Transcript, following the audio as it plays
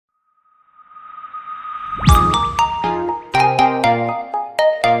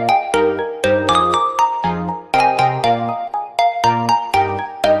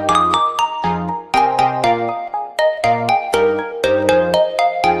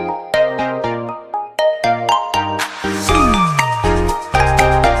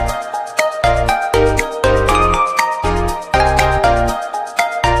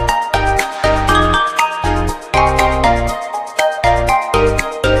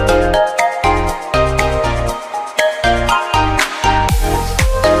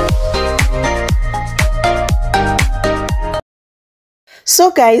So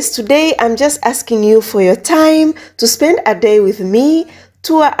guys, today I'm just asking you for your time to spend a day with me,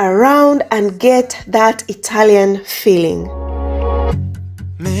 tour around and get that Italian feeling.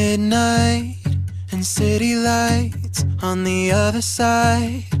 Midnight and city lights on the other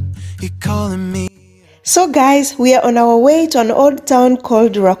side, you're calling me. So guys, we are on our way to an old town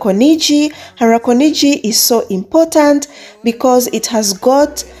called Racconigi, and Racconigi is so important because it has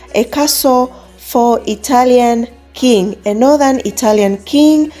got a castle for Italian king. A northern Italian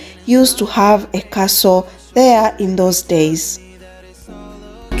king used to have a castle there in those days.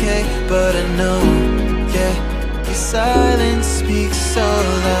 Okay, but I know, yeah, your silence speaks so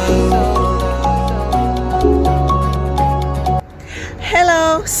loud.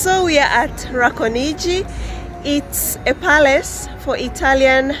 Hello, so we are at Racconigi. It's a palace for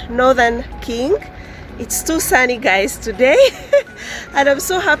Italian northern king. It's too sunny guys today and I'm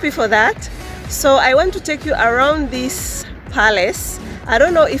so happy for that. So I want to take you around this palace. I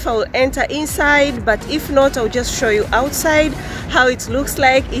don't know if I will enter inside, but if not, I'll just show you outside how it looks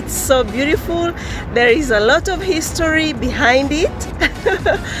like. It's so beautiful. There is a lot of history behind it.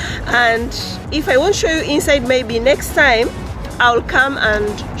 And if I won't show you inside, maybe next time I'll come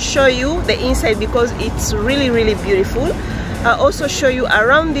and show you the inside because it's really beautiful. I'll also show you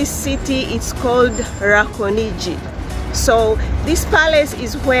around this city. It's called Racconigi. So this palace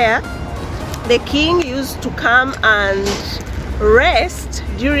is where the king used to come and rest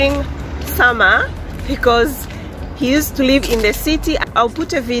during summer because he used to live in the city. I'll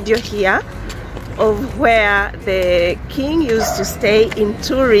put a video here of where the king used to stay in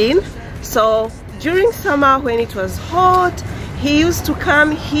Turin. So during summer when it was hot, he used to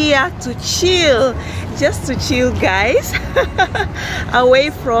come here to chill, just to chill guys, away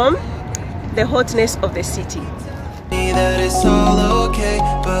from the hotness of the city. That it's all okay,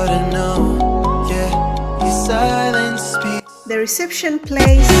 but I know, yeah, your silence speaks. The reception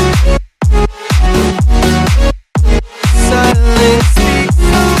place. Silence speaks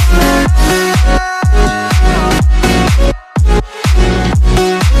so loud.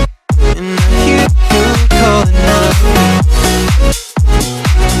 And I hear you calling out.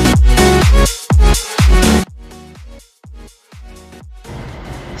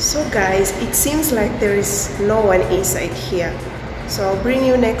 So guys, it seems like there is no one inside here. So I'll bring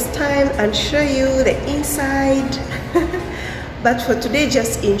you next time and show you the inside. But for today,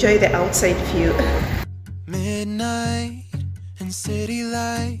 just enjoy the outside view. Midnight and city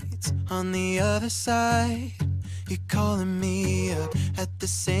lights on the other side, you're calling me up at the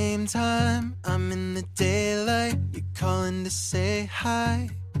same time. I'm in the daylight, you're calling to say hi,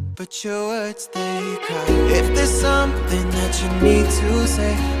 but your words, they cry. If there's something that you need to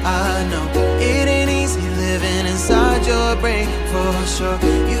say, I know it ain't easy living inside your brain, for sure.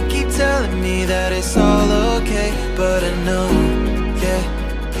 You keep telling me that it's all okay, but I know, yeah,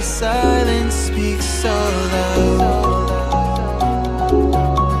 your silence speaks so loud.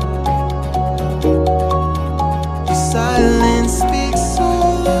 Your silence speaks so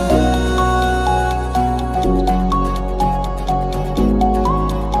loud.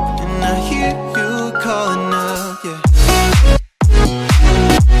 And I hear you calling out, yeah.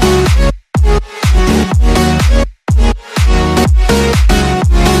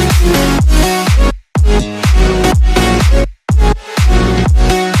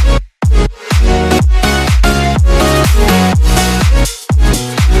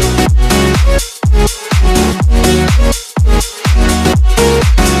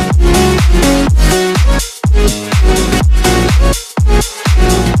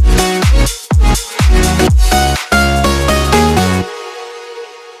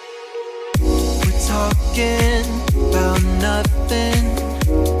 Talking about nothing,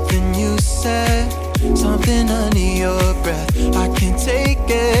 then you said something under your breath. I can't take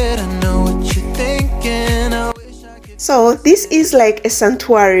it, I know what you're thinking. I wish I could. So this is like a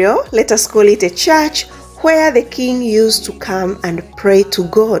santuario, let us call it a church, where the king used to come and pray to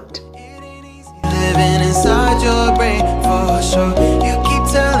God. Living inside your brain, for sure. You keep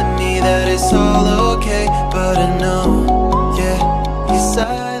telling me that it's all okay, but I know, yeah, your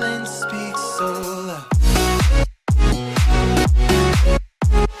silence speaks so loud.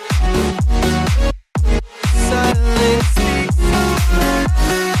 Silence speaks so loud.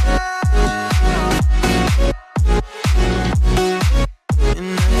 And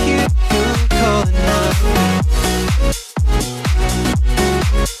I hear you calling out.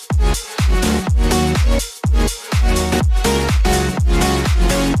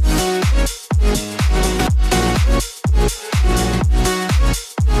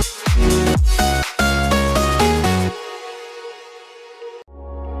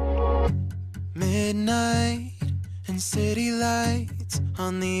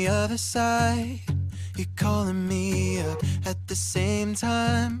 on the other side. You're calling me up at the same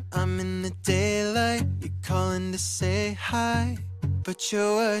time. I'm in the daylight. You're calling to say hi, but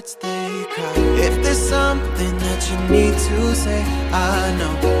your words, they cry. If there's something that you need to say, I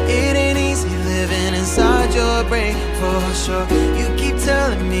know it ain't easy living inside your brain, for sure. You keep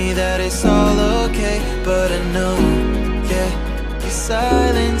telling me that it's all okay, but I know, yeah, your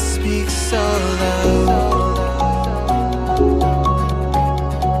silence speaks so loud.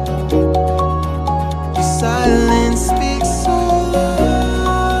 Your silence speaks so loud,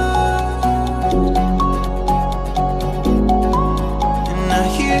 and I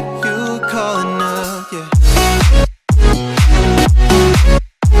hear you calling up, yeah.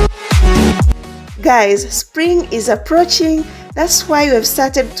 Guys, spring is approaching. That's why we have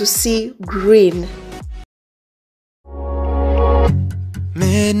started to see green.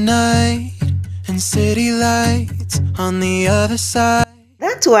 Midnight and city lights on the other side.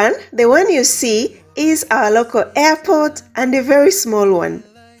 That one, the one you see, is our local airport, and a very small one.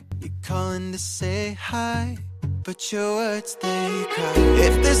 You're calling to say hi, but your words, they cry.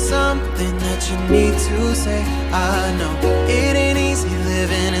 If there's something that you need to say, I know it ain't easy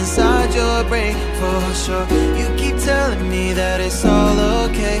living inside your brain, for sure. You keep telling me that it's all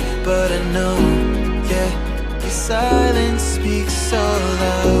okay, but I know, yeah, your silence speaks so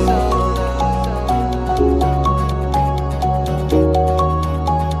loud.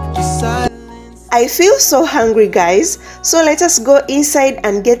 Your silence. I feel so hungry, guys, so let us go inside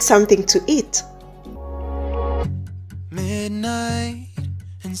and get something to eat. Midnight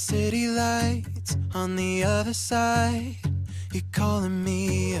and city lights on the other side. You're calling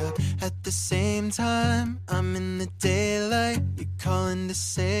me up at the same time. I'm in the daylight. You're calling to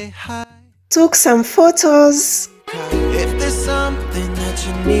say hi. Took some photos. If there's something that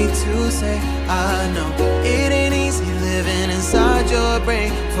you need to say, I know it ain't easy living inside your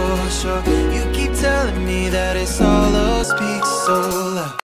brain, for sure. You keep telling me that it's all speaks so loud.